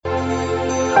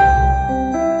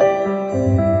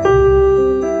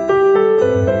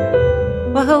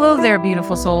hello there,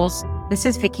 beautiful souls. This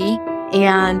is Vicky,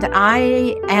 and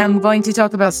I am going to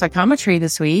talk about psychometry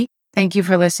this week. Thank you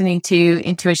for listening to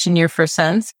Intuition Your First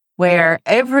Sense, where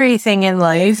everything in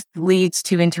life leads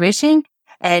to intuition,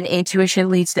 and intuition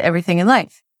leads to everything in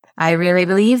life. I really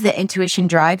believe that intuition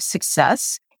drives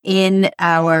success in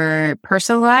our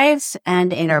personal lives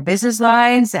and in our business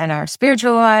lives and our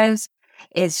spiritual lives.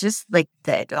 It's just like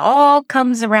that. It all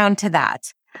comes around to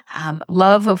that.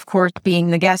 Love, of course, being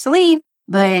the gasoline,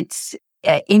 but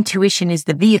intuition is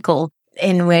the vehicle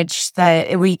in which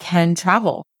that we can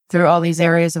travel through all these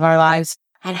areas of our lives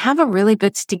and have a really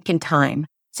good stinking time.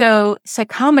 So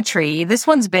psychometry, this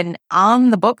one's been on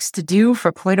the books to do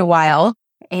for quite a while,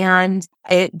 and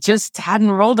it just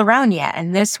hadn't rolled around yet.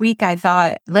 And this week I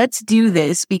thought, let's do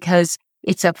this because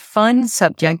it's a fun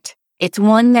subject. It's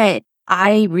one that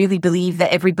I really believe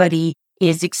that everybody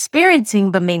is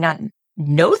experiencing, but may not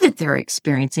know that they're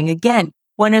experiencing. Again,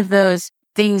 one of those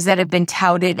things that have been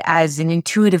touted as an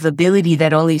intuitive ability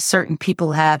that only certain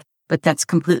people have, but that's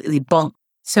completely bunk.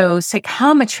 So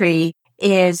psychometry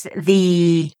is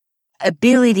the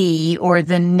ability or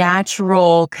the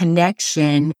natural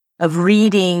connection of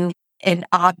reading an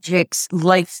object's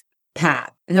life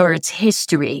path or its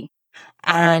history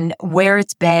and where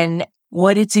it's been,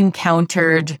 what it's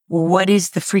encountered, what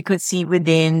is the frequency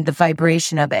within the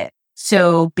vibration of it.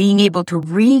 So being able to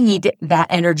read that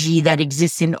energy that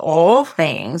exists in all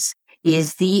things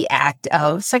is the act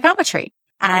of psychometry.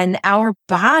 And our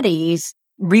bodies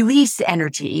release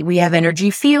energy. We have energy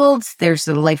fields. There's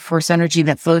the life force energy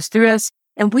that flows through us.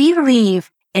 And we leave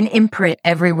an imprint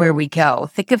everywhere we go.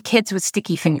 Think of kids with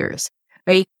sticky fingers,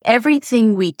 right?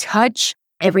 Everything we touch,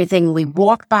 everything we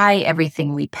walk by,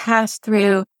 everything we pass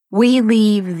through, we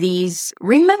leave these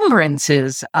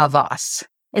remembrances of us.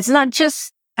 It's not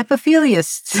just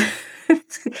epithelius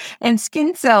and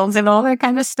skin cells and all that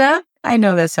kind of stuff. I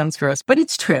know that sounds gross, but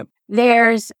it's true.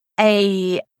 There's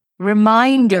a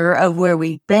reminder of where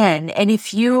we've been. And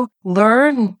if you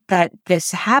learn that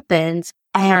this happens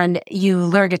and you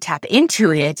learn to tap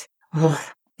into it,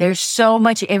 there's so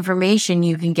much information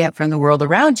you can get from the world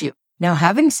around you. Now,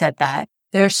 having said that,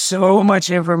 there's so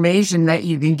much information that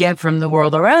you can get from the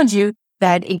world around you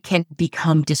that it can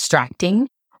become distracting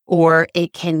or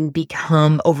it can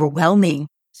become overwhelming.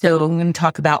 So I'm going to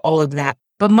talk about all of that,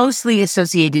 but mostly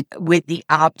associated with the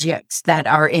objects that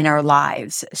are in our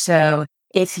lives. So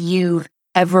if you've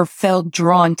ever felt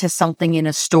drawn to something in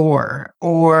a store,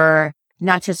 or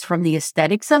not just from the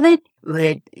aesthetics of it,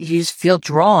 but you just feel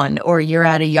drawn, or you're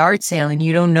at a yard sale and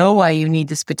you don't know why you need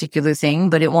this particular thing,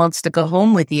 but it wants to go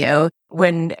home with you.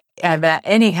 When at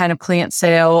any kind of plant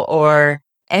sale or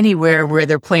anywhere where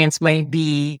their plants might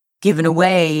be given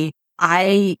away,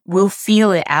 I will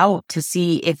feel it out to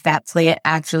see if that plant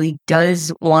actually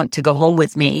does want to go home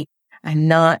with me. I'm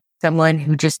not someone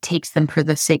who just takes them for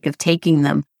the sake of taking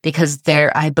them, because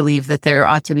I believe that there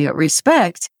ought to be a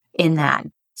respect in that.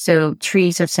 So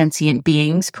trees are sentient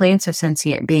beings, plants are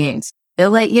sentient beings. They'll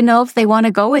let you know if they want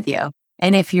to go with you.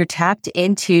 And if you're tapped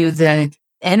into the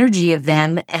energy of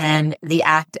them and the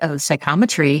act of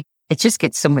psychometry, it just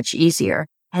gets so much easier.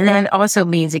 And that also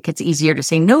means it gets easier to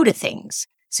say no to things.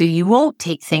 So you won't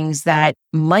take things that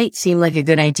might seem like a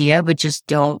good idea, but just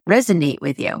don't resonate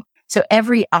with you. So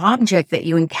every object that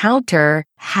you encounter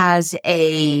has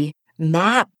a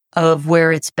map of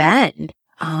where it's been.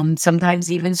 Sometimes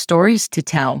even stories to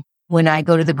tell. When I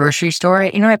go to the grocery store,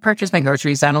 I purchase my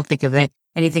groceries. I don't think of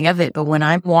anything of it. But when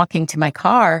I'm walking to my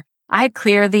car, I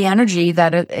clear the energy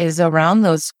that is around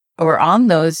those or on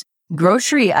those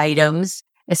grocery items,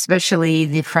 especially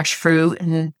the fresh fruit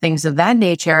and things of that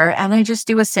nature. And I just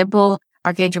do a simple,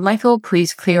 Archangel Michael,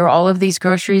 please clear all of these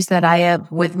groceries that I have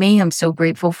with me. I'm so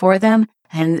grateful for them,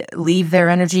 and leave their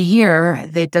energy here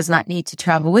that does not need to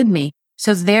travel with me.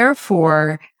 So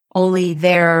therefore, only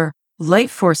their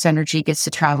life force energy gets to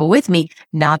travel with me,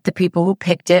 not the people who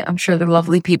picked it. I'm sure they're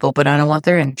lovely people, but I don't want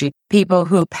their energy. People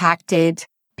who packed it,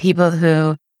 people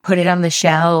who put it on the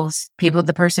shelves,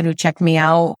 the person who checked me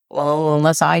out. Well,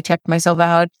 unless I checked myself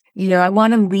out, I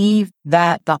want to leave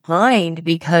that behind,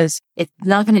 because it's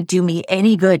not going to do me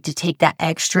any good to take that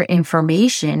extra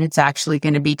information. It's actually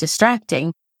going to be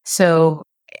distracting. So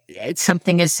it's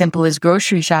something as simple as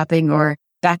grocery shopping or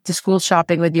back to school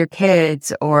shopping with your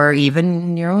kids, or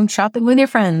even your own shopping with your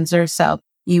friends or self.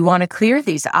 You want to clear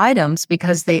these items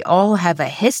because they all have a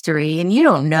history, and you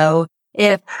don't know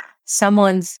if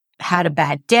someone's had a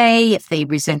bad day, if they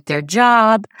resent their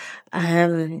job,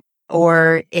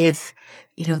 or if,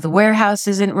 the warehouse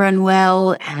isn't run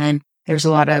well and there's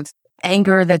a lot of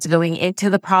anger that's going into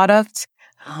the product.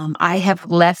 I have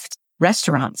left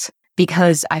restaurants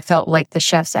because I felt like the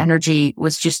chef's energy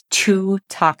was just too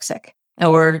toxic,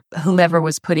 or whomever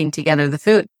was putting together the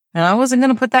food. And I wasn't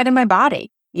going to put that in my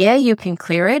body. Yeah, you can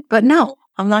clear it, but no,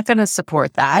 I'm not going to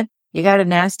support that. You got a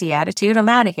nasty attitude, I'm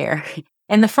out of here.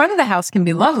 And the front of the house can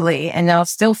be lovely, and I'll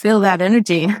still feel that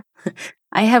energy.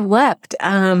 I have left.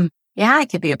 Yeah, I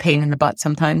could be a pain in the butt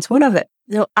sometimes. What of it?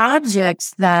 The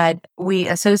objects that we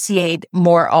associate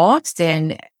more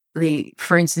often,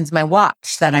 for instance, my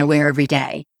watch that I wear every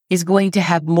day, is going to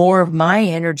have more of my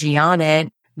energy on it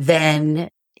than,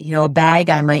 a bag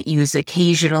I might use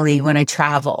occasionally when I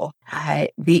travel.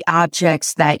 The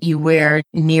objects that you wear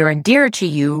near and dear to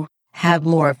you have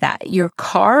more of that. Your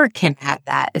car can have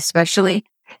that, especially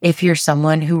if you're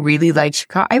someone who really likes your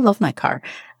car. I love my car.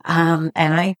 And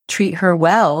I treat her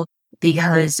well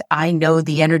because I know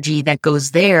the energy that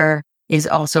goes there is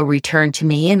also returned to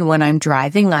me. And when I'm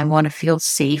driving, I want to feel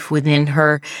safe within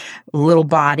her little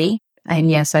body.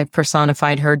 And yes, I've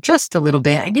personified her just a little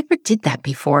bit. I never did that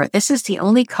before. This is the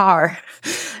only car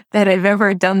that I've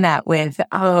ever done that with.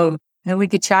 And we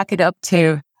could chalk it up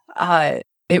to,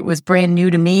 it was brand new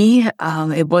to me.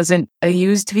 It wasn't a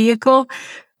used vehicle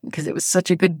because it was such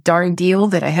a good darn deal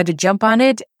that I had to jump on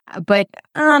it. But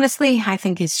honestly, I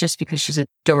think it's just because she's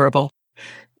adorable.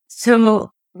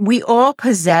 So we all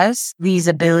possess these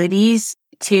abilities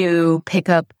to pick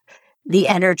up the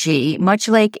energy, much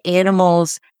like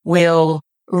animals will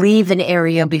leave an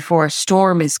area before a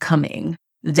storm is coming.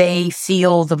 They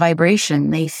feel the vibration,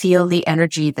 they feel the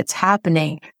energy that's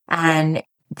happening and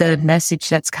the message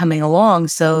that's coming along.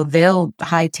 So they'll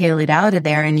hightail it out of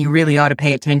there, and you really ought to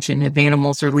pay attention if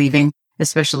animals are leaving,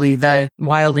 especially the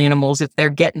wild animals. If they're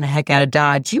getting the heck out of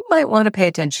Dodge, you might want to pay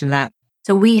attention to that.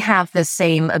 So we have the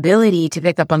same ability to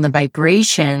pick up on the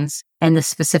vibrations and the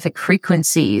specific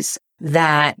frequencies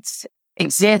that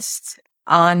exist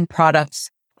on products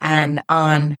and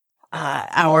on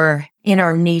in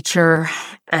our nature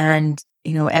and,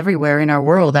 everywhere in our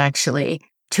world, actually.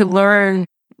 To learn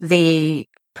the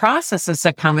process of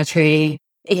psychometry,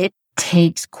 it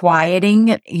takes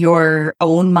quieting your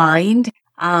own mind,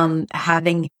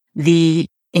 having the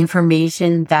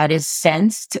information that is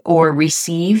sensed or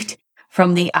received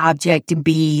from the object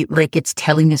be like it's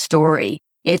telling a story.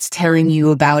 It's telling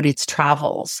you about its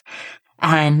travels,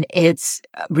 and it's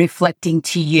reflecting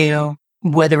to you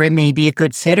whether it may be a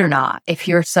good fit or not. If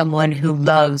you're someone who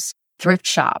loves thrift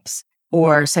shops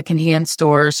or secondhand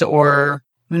stores, or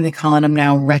what are they calling them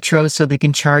now, retro, so they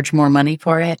can charge more money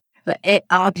for it. But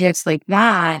objects like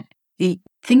that,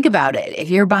 think about it. If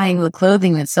you're buying the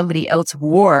clothing that somebody else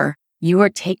wore, you are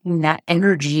taking that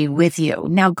energy with you.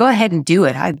 Now go ahead and do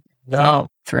it. I love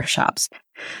thrift shops.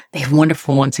 They have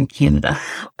wonderful ones in Canada.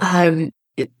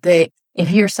 If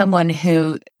you're someone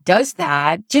who does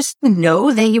that, just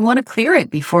know that you want to clear it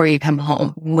before you come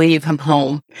home. When you come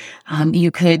home,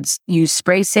 you could use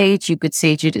spray sage. You could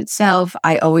sage it itself.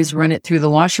 I always run it through the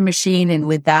washing machine, and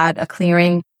with that, a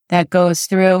clearing that goes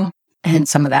through. And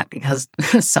some of that because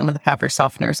some of the fabric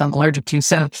softeners I'm allergic to.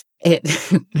 So I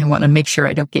want to make sure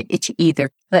I don't get itchy either.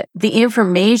 But the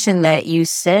information that you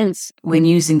sense when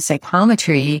using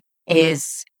psychometry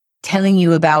is telling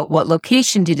you about what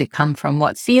location did it come from?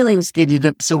 What feelings did it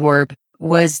absorb?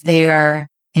 Was there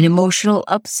an emotional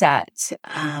upset?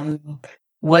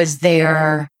 Was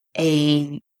there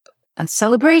a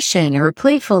celebration or a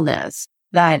playfulness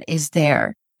that is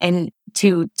there? And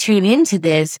to tune into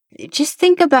this, just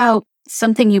think about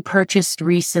something you purchased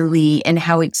recently and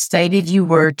how excited you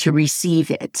were to receive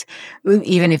it.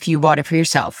 Even if you bought it for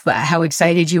yourself, but how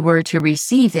excited you were to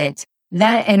receive it,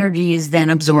 that energy is then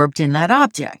absorbed in that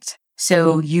object.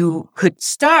 So you could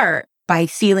start by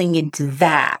feeling into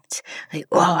that. Like,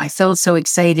 oh, I felt so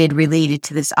excited related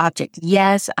to this object.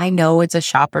 Yes, I know it's a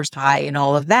shopper's high and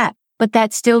all of that, but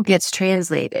that still gets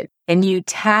translated. And you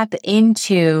tap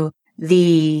into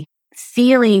the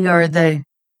feeling or the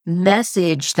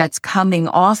message that's coming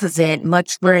off of it,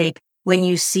 much like when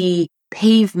you see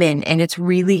pavement and it's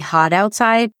really hot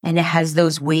outside and it has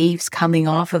those waves coming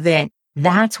off of it.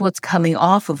 That's what's coming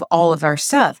off of all of our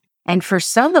stuff. And for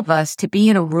some of us to be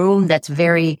in a room that's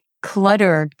very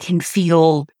cluttered can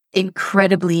feel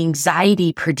incredibly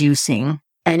anxiety producing,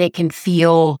 and it can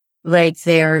feel like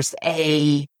there's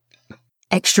a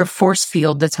extra force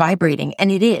field that's vibrating,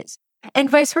 and it is, and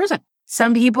vice versa.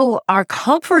 Some people are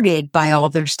comforted by all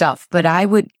their stuff, but I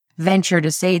would venture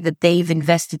to say that they've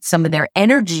invested some of their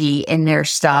energy in their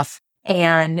stuff,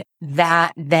 and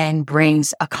that then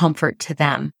brings a comfort to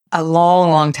them. A long,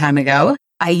 long time ago,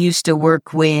 I used to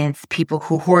work with people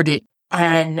who hoarded.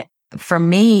 And for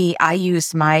me, I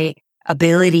used my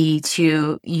ability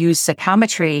to use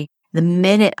psychometry the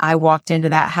minute I walked into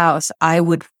that house, I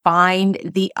would find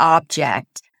the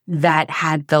object that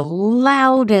had the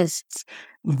loudest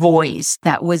voice,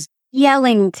 that was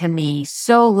yelling to me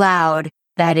so loud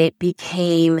that it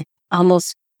became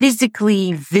almost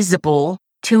physically visible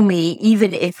to me,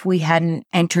 even if we hadn't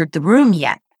entered the room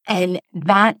yet. And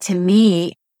that to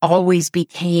me always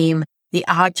became the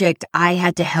object I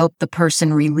had to help the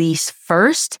person release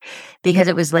first, because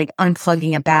it was like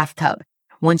unplugging a bathtub.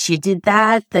 Once you did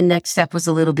that, the next step was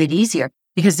a little bit easier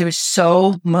because there was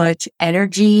so much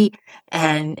energy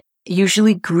and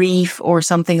usually grief or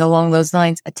something along those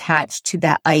lines attached to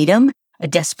that item, a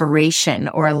desperation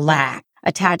or a lack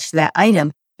attached to that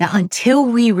item. Now, until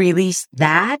we released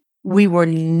that, we were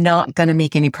not going to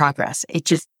make any progress. It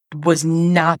just was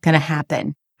not going to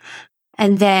happen.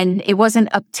 And then it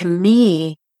wasn't up to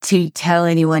me to tell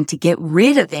anyone to get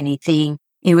rid of anything.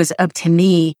 It was up to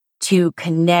me to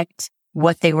connect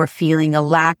what they were feeling, a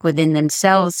lack within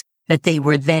themselves that they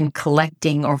were then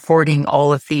collecting or hoarding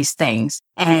all of these things.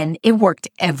 And it worked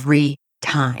every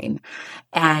time.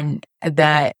 And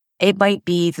that it might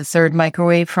be the third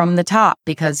microwave from the top,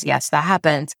 because yes, that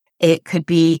happens. It could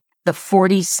be the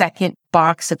 42nd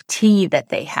box of tea that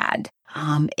they had.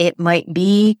 It might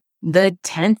be the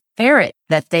 10th ferret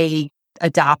that they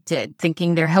adopted,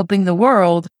 thinking they're helping the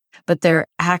world, but they're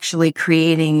actually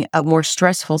creating a more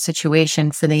stressful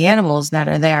situation for the animals that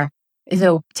are there.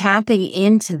 So tapping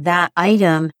into that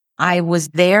item, I was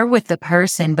there with the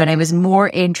person, but I was more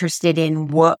interested in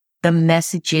what the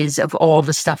messages of all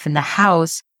the stuff in the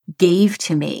house gave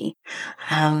to me.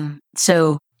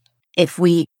 So if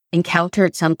we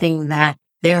encountered something that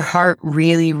their heart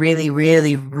really, really,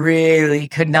 really, really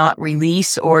could not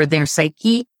release, or their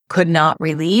psyche could not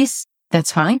release,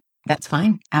 that's fine. That's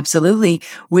fine. Absolutely.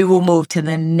 We will move to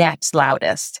the next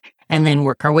loudest and then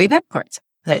work our way backwards.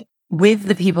 But with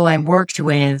the people I worked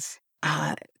with,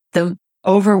 the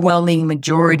overwhelming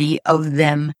majority of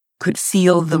them could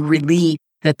feel the relief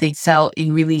that they felt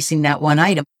in releasing that one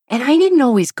item. And I didn't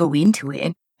always go into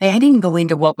it. I didn't go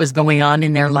into what was going on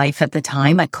in their life at the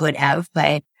time. I could have,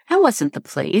 but that wasn't the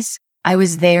place. I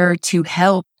was there to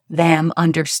help them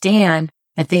understand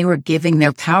that they were giving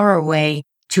their power away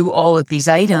to all of these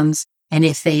items. And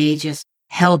if they just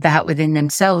held that within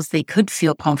themselves, they could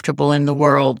feel comfortable in the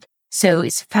world. So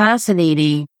it's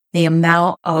fascinating the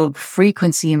amount of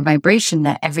frequency and vibration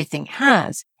that everything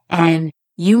has. And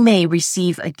you may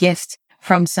receive a gift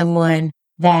from someone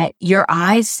that your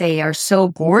eyes say are so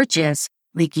gorgeous,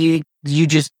 like you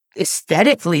just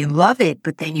aesthetically love it,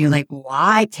 but then you're like,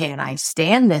 why can't I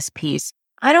stand this piece?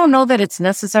 I don't know that it's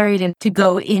necessary to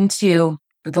go into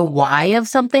the why of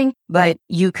something, but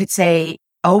you could say,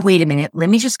 oh, wait a minute, let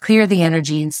me just clear the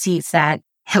energy and see if that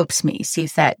helps me, see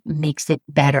if that makes it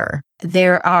better.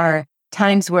 There are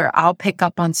times where I'll pick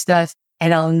up on stuff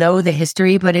and I'll know the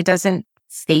history, but it doesn't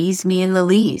faze me in the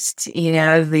least.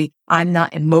 I'm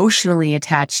not emotionally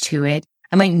attached to it.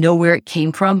 I might know where it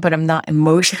came from, but I'm not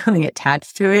emotionally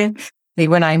attached to it. Like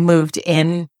when I moved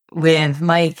in with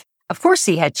Mike, of course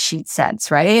he had sheet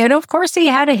sets, right? And of course he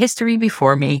had a history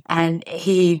before me. And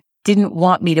he didn't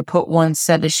want me to put one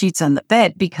set of sheets on the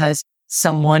bed because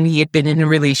someone he had been in a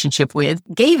relationship with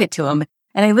gave it to him.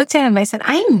 And I looked at him and I said,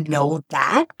 I know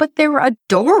that, but they were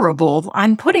adorable.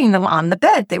 I'm putting them on the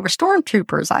bed. They were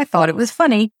stormtroopers. I thought it was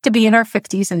funny to be in our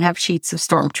 50s and have sheets of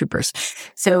stormtroopers.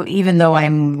 So even though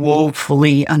I'm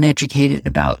woefully uneducated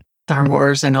about Star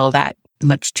Wars and all that,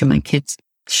 much to my kids'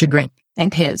 chagrin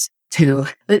and his too.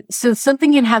 So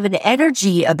something can have an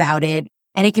energy about it,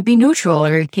 and it could be neutral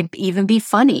or it could even be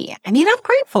funny. I mean, I'm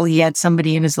grateful he had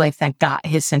somebody in his life that got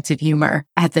his sense of humor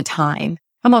at the time.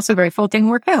 I'm also grateful it didn't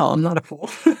work out. I'm not a fool.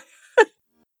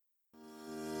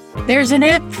 There's an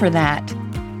app for that.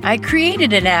 I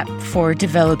created an app for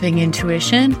developing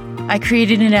intuition. I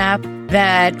created an app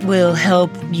that will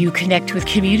help you connect with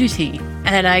community.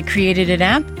 And I created an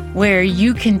app where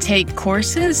you can take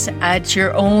courses at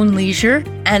your own leisure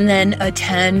and then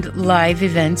attend live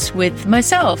events with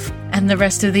myself and the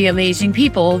rest of the amazing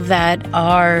people that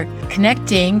are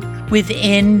connecting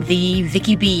within the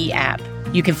Vicky B app.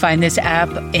 You can find this app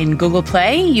in Google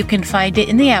Play. You can find it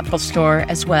in the Apple Store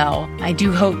as well. I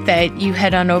do hope that you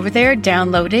head on over there,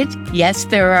 download it. Yes,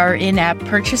 there are in-app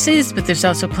purchases, but there's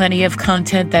also plenty of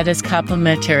content that is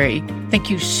complimentary. Thank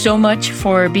you so much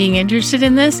for being interested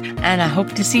in this, and I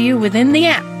hope to see you within the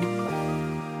app.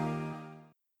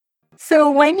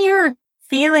 So when you're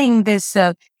feeling this,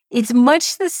 it's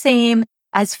much the same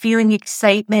as feeling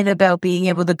excitement about being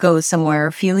able to go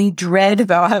somewhere, feeling dread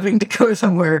about having to go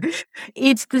somewhere.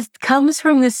 This comes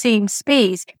from the same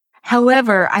space.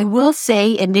 However, I will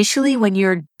say initially when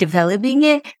you're developing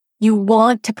it, you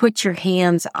want to put your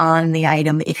hands on the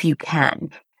item if you can,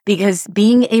 because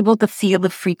being able to feel the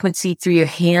frequency through your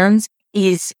hands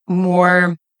is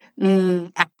more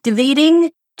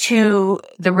activating to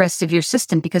the rest of your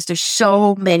system, because there's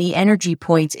so many energy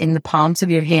points in the palms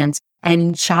of your hands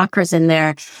and chakras in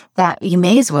there that you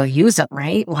may as well use them,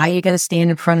 right? Why are you going to stand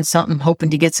in front of something hoping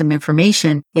to get some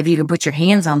information if you can put your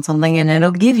hands on something and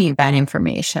it'll give you that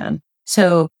information?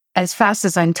 So as fast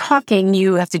as I'm talking,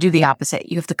 you have to do the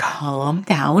opposite. You have to calm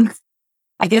down.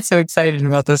 I get so excited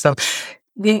about this stuff.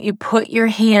 Then you put your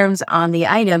hands on the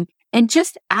item and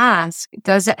just ask,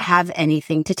 does it have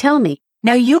anything to tell me?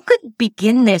 Now, you could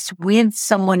begin this with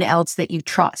someone else that you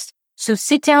trust. So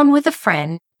sit down with a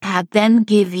friend, have them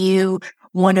give you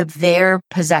one of their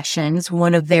possessions,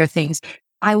 one of their things.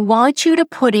 I want you to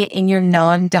put it in your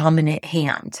non-dominant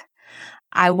hand.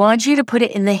 I want you to put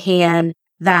it in the hand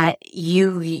that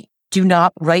you do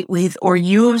not write with or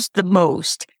use the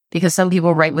most, because some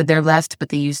people write with their left, but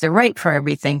they use their right for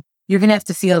everything. You're going to have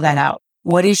to feel that out.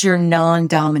 What is your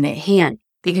non-dominant hand?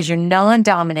 Because your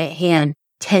non-dominant hand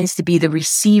tends to be the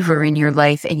receiver in your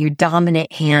life, and your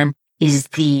dominant hand is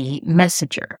the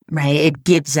messenger, right? It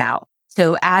gives out.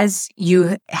 So as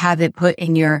you have it put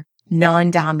in your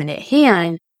non-dominant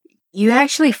hand, you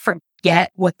actually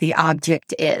forget what the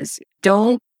object is.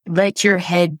 Don't let your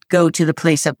head go to the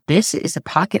place of, this is a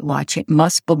pocket watch. It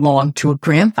must belong to a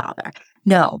grandfather.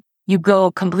 No, you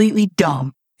go completely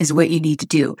dumb is what you need to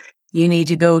do. You need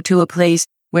to go to a place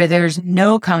where there's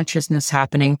no consciousness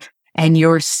happening and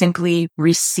you're simply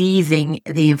receiving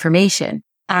the information.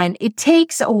 And it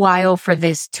takes a while for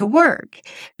this to work.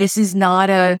 This is not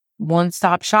a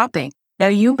one-stop shopping. Now,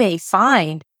 you may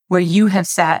find where you have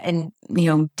sat in,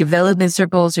 development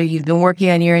circles, or you've been working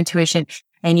on your intuition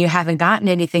and you haven't gotten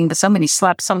anything, but somebody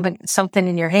slapped something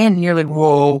in your hand and you're like,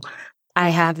 whoa, I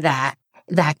have that.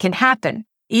 That can happen.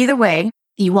 Either way,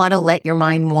 you want to let your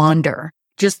mind wander.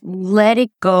 Just let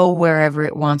it go wherever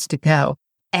it wants to go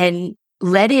and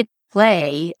let it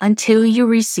play until you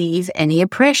receive any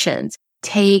impressions.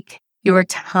 Take your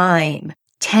time,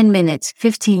 10 minutes,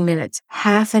 15 minutes,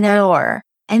 half an hour,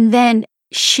 and then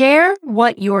share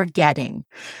what you're getting.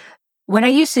 When I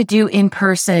used to do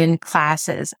in-person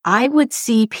classes, I would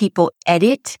see people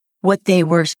edit what they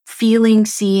were feeling,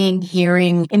 seeing,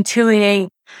 hearing, intuiting,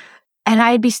 and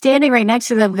I'd be standing right next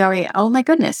to them going, oh my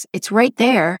goodness, it's right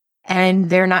there. And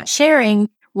they're not sharing.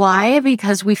 Why?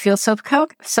 Because we feel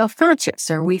self-conscious,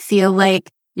 or we feel like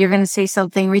you're going to say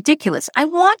something ridiculous. I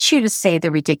want you to say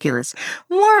the ridiculous.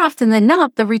 More often than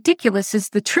not, the ridiculous is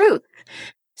the truth.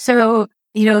 So,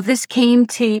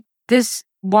 this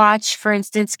watch, for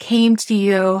instance, came to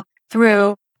you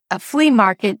through a flea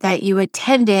market that you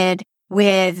attended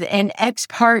with an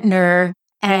ex-partner,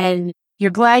 and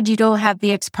you're glad you don't have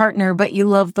the ex-partner, but you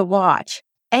love the watch.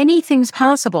 Anything's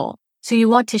possible. So you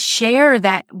want to share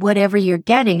that, whatever you're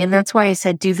getting. And that's why I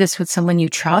said, do this with someone you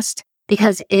trust,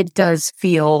 because it does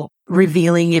feel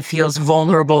revealing. It feels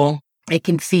vulnerable. It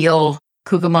can feel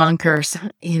cucamonkers,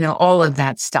 all of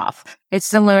that stuff. It's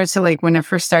similar to like when I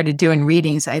first started doing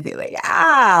readings, I'd be like,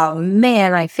 oh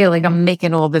man, I feel like I'm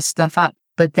making all this stuff up.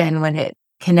 But then when it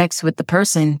connects with the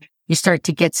person, you start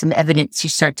to get some evidence, you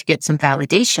start to get some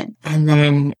validation. And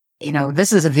then,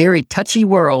 this is a very touchy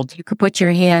world. You could put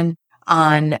your hand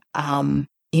on,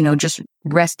 just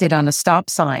rest it on a stop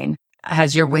sign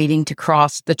as you're waiting to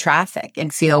cross the traffic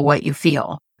and feel what you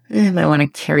feel. You might want to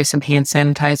carry some hand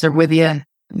sanitizer with you.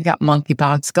 We got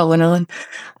monkeypox going on.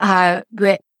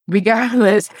 But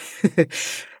regardless,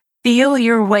 feel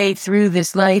your way through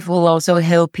this life will also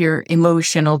help your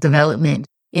emotional development.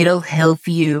 It'll help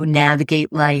you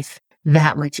navigate life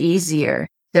that much easier.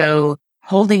 So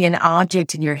holding an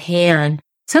object in your hand,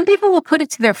 some people will put it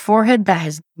to their forehead. That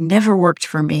has never worked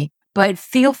for me, but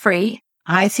feel free.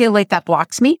 I feel like that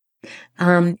blocks me.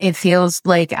 It feels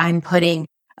like I'm putting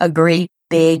a great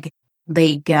big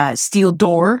steel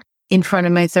door in front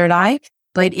of my third eye.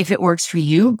 But if it works for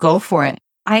you, go for it.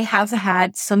 I have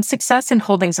had some success in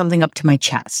holding something up to my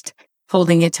chest,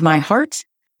 holding it to my heart,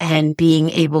 and being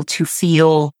able to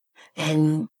feel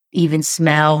and even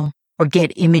smell or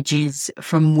get images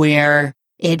from where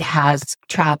it has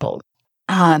traveled.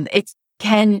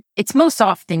 It's most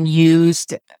often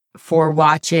used for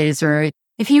watches, or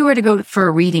if you were to go for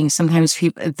a reading, sometimes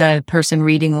the person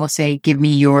reading will say, give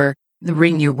me the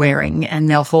ring you're wearing, and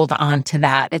they'll hold on to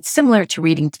that. It's similar to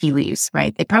reading tea leaves,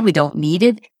 right? They probably don't need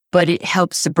it, but it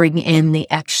helps to bring in the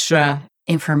extra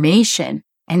information.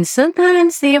 And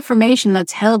sometimes the information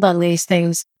that's held on these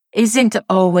things isn't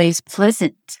always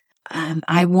pleasant.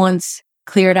 I once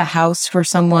cleared a house for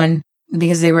someone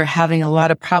because they were having a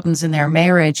lot of problems in their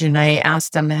marriage. And I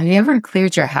asked them, have you ever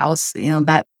cleared your house?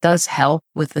 That does help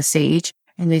with the sage.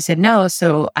 And they said no.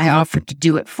 So I offered to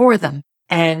do it for them.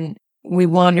 And we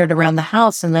wandered around the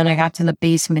house. And then I got to the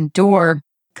basement door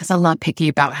because I'm not picky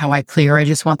about how I clear. I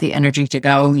just want the energy to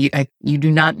go. You do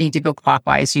not need to go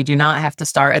clockwise. You do not have to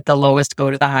start at the lowest,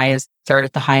 go to the highest, start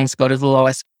at the highest, go to the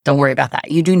lowest. Don't worry about that.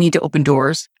 You do need to open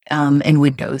doors and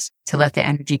windows to let the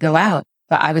energy go out.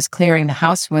 But I was clearing the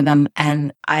house for them.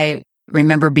 And I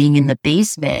remember being in the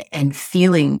basement and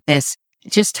feeling this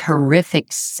just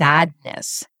horrific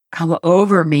sadness come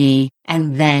over me.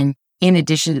 And then in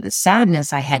addition to the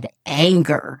sadness, I had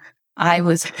anger. I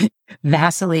was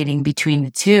vacillating between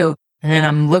the two. And then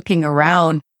I'm looking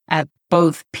around at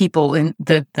both people in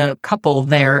the couple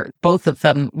there. Both of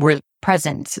them were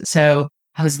present. So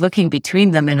I was looking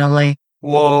between them and I'm like,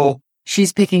 whoa,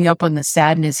 she's picking up on the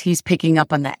sadness. He's picking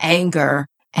up on the anger.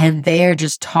 And they're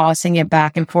just tossing it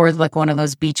back and forth like one of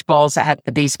those beach balls at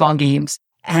the baseball games.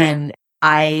 And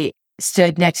I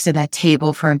stood next to that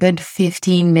table for about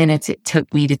 15 minutes it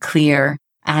took me to clear.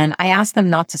 And I asked them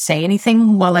not to say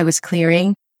anything while I was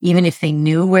clearing, even if they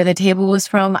knew where the table was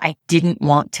from. I didn't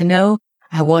want to know.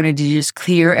 I wanted to just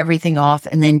clear everything off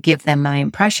and then give them my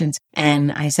impressions.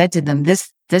 And I said to them,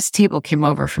 this table came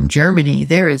over from Germany.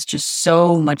 There is just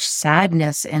so much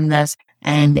sadness in this.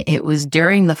 And it was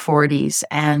during the 40s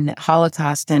and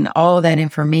Holocaust and all that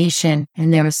information.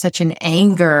 And there was such an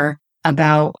anger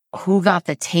about who got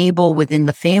the table within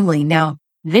the family. Now,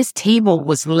 this table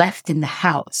was left in the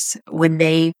house when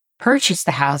they purchased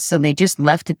the house. So they just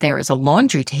left it there as a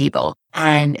laundry table.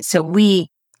 And so we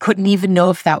couldn't even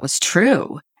know if that was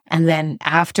true. And then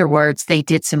afterwards, they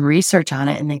did some research on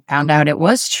it and they found out it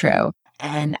was true.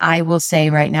 And I will say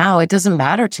right now, it doesn't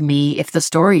matter to me if the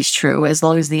story's true as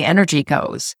long as the energy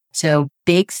goes. So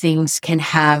big things can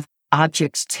have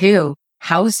objects too.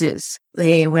 Houses.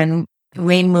 When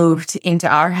Wayne moved into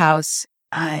our house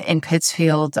in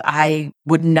Pittsfield, I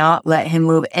would not let him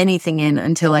move anything in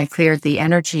until I cleared the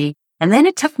energy. And then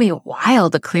it took me a while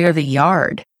to clear the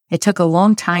yard. It took a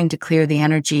long time to clear the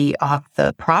energy off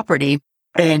the property.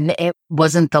 And it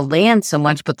wasn't the land so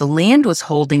much, but the land was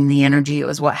holding the energy. It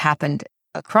was what happened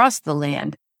across the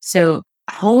land. So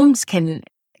homes can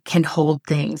hold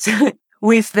things.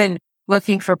 We've been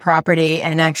looking for property,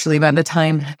 and actually by the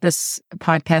time this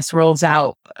podcast rolls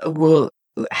out, we'll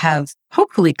have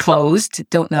hopefully closed.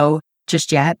 Don't know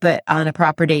just yet, but on a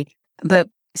property. But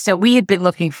so we had been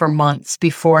looking for months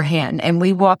beforehand, and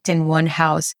we walked in one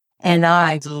house, and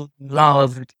I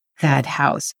loved that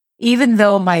house. Even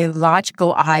though my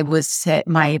logical eye was set,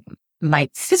 my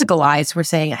physical eyes were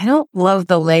saying, I don't love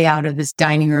the layout of this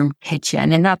dining room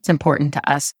kitchen. And that's important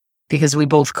to us because we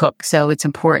both cook. So it's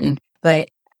important. But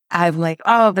I'm like,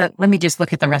 but let me just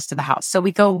look at the rest of the house. So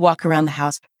we go walk around the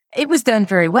house. It was done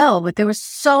very well, but there was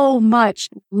so much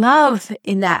love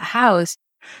in that house.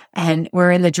 And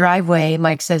we're in the driveway.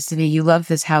 Mike says to me, you love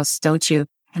this house, don't you?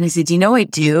 And I said, I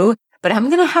do, but I'm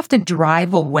going to have to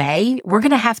drive away. We're going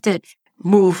to have to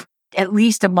move at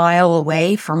least a mile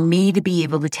away for me to be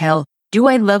able to tell, do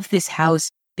I love this house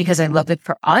because I love it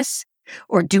for us?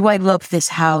 Or do I love this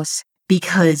house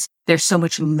because there's so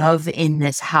much love in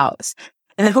this house?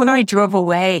 And then when I drove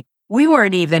away, we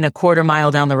weren't even a quarter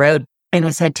mile down the road. And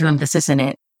I said to him, this isn't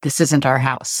it. This isn't our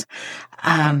house.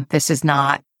 This is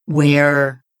not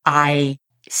where I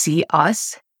see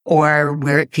us or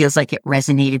where it feels like it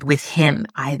resonated with him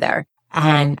either.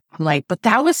 And I'm like, but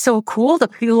that was so cool to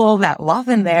feel all that love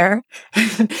in there.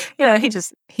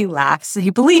 He laughs.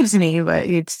 He believes me, but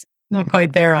it's not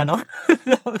quite there on all.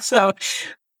 So,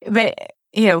 but,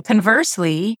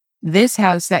 conversely, this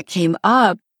house that came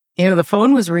up, the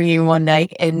phone was ringing one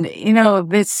night and,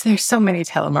 there's so many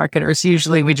telemarketers.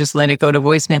 Usually we just let it go to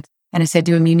voicemail. And I said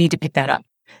to him, you need to pick that up.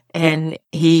 And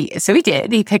he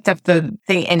did. He picked up the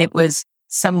thing and it was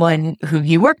someone who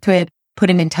he worked with, put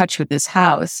him in touch with this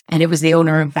house, and it was the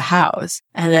owner of the house.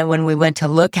 And then when we went to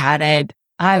look at it,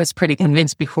 I was pretty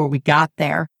convinced before we got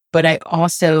there, but I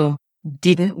also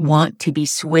didn't want to be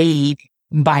swayed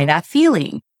by that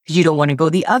feeling because you don't want to go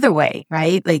the other way,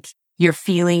 right? Like you're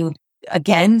feeling,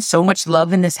 again, so much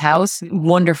love in this house,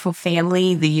 wonderful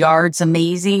family, the yard's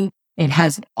amazing. It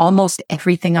has almost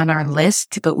everything on our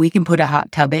list, but we can put a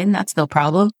hot tub in. That's no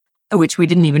problem. Which we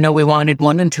didn't even know we wanted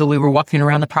one until we were walking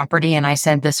around the property. And I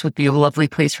said, this would be a lovely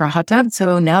place for a hot tub.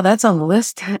 So now that's on the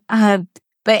list. But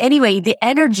anyway, the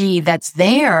energy that's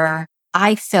there,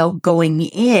 I felt going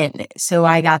in. So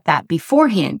I got that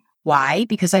beforehand. Why?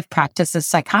 Because I've practiced this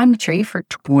psychometry for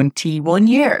 21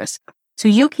 years. So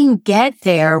you can get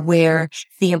there where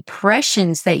the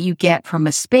impressions that you get from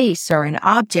a space or an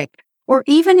object or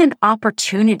even an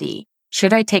opportunity.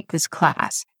 Should I take this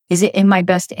class? Is it in my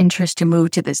best interest to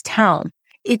move to this town?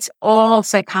 It's all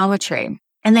psychometry.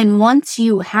 And then once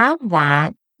you have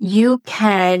that, you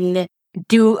can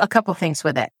do a couple things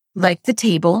with it. Like the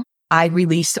table, I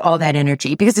released all that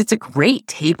energy because it's a great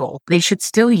table. They should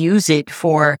still use it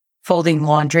for folding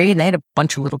laundry. And they had a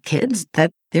bunch of little kids.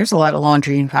 There's a lot of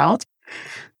laundry involved.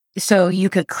 So you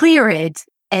could clear it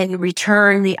and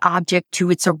return the object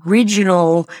to its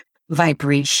original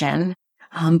vibration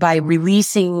by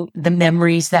releasing the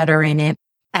memories that are in it.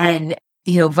 And,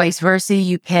 vice versa,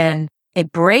 you can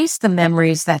embrace the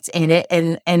memories that's in it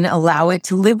and allow it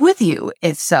to live with you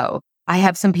if so. I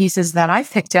have some pieces that I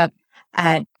picked up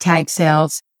at tag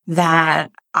sales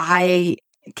that I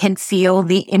can feel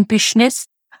the impishness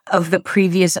of the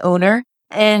previous owner,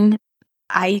 and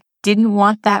I didn't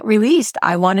want that released.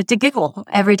 I wanted to giggle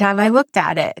every time I looked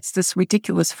at it. It's this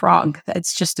ridiculous frog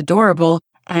that's just adorable.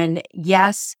 And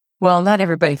yes, well, not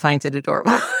everybody finds it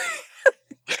adorable.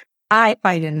 I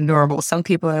find it adorable. Some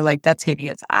people are like, that's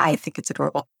hideous. I think it's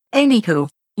adorable. Anywho,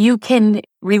 you can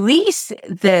release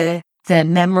the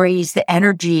memories, the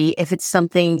energy, if it's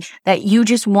something that you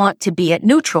just want to be at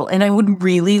neutral. And I would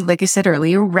really, like I said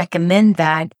earlier, recommend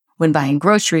that when buying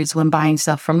groceries, when buying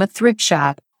stuff from a thrift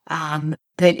shop, that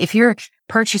if you're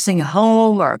purchasing a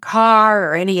home or a car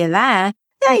or any of that,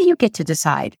 you get to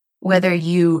decide whether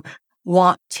you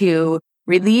want to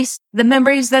release the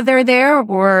memories that are there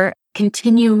or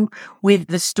continue with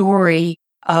the story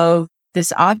of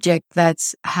this object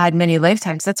that's had many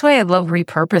lifetimes. That's why I love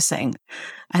repurposing.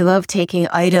 I love taking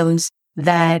items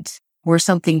that were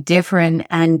something different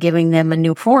and giving them a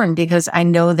new form because I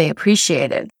know they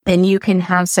appreciate it. And you can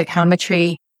have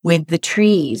psychometry with the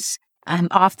trees.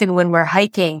 Often when we're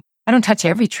hiking, I don't touch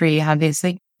every tree,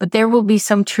 obviously, but there will be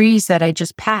some trees that I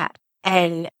just pat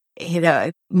and,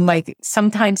 like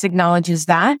sometimes acknowledges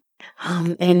that.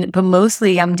 But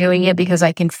mostly I'm doing it because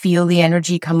I can feel the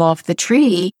energy come off the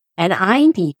tree and I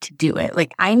need to do it.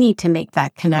 Like I need to make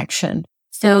that connection.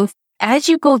 So as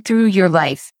you go through your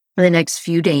life for the next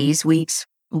few days, weeks,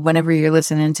 whenever you're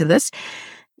listening to this,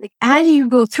 as you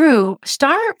go through,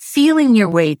 start feeling your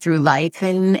way through life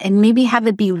and maybe have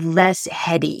it be less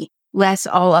heady, less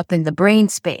all up in the brain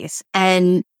space,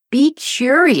 and be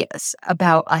curious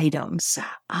about items.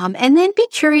 And then be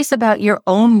curious about your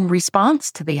own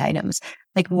response to the items.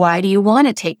 Like, why do you want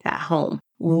to take that home?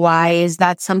 Why is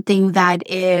that something that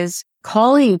is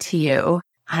calling to you?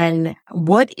 And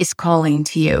what is calling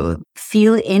to you?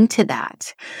 Feel into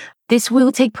that. This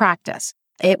will take practice.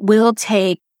 It will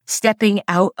take stepping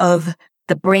out of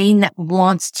the brain that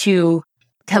wants to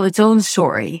tell its own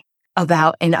story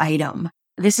about an item.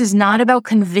 This is not about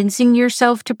convincing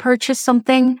yourself to purchase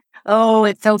something. Oh,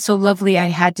 it felt so lovely, I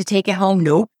had to take it home.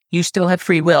 Nope, you still have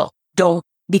free will. Don't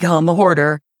become a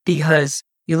hoarder because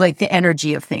you like the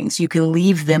energy of things. You can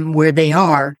leave them where they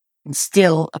are and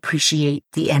still appreciate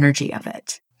the energy of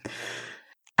it.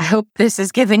 I hope this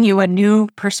has given you a new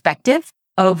perspective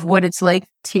of what it's like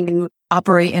to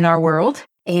operate in our world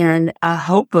and a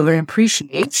hope of an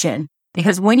appreciation.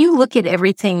 Because when you look at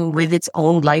everything with its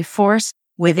own life force,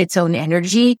 with its own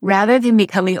energy, rather than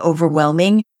becoming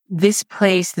overwhelming, this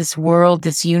place, this world,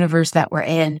 this universe that we're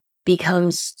in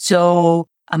becomes so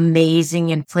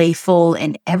amazing and playful,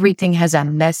 and everything has a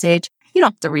message. You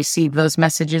don't have to receive those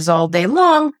messages all day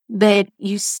long, but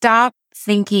you stop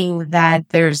thinking that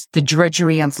there's the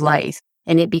drudgery of life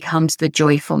and it becomes the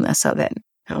joyfulness of it.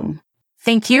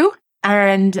 Thank you.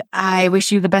 And I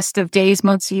wish you the best of days,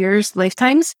 months, years,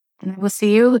 lifetimes. And I will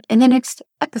see you in the next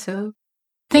episode.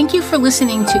 Thank you for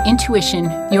listening to Intuition,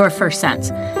 Your First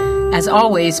Sense. As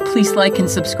always, please like and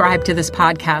subscribe to this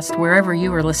podcast wherever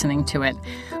you are listening to it.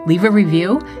 Leave a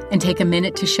review and take a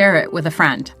minute to share it with a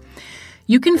friend.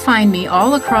 You can find me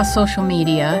all across social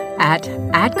media at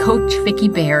Coach Vicki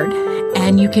Baird,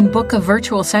 and you can book a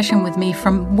virtual session with me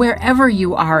from wherever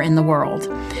you are in the world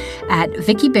at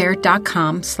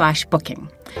vickibaird.com/booking.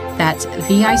 That's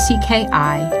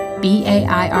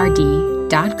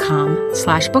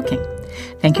VICKIBAIRD.com/booking.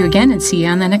 Thank you again and see you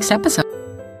on the next episode.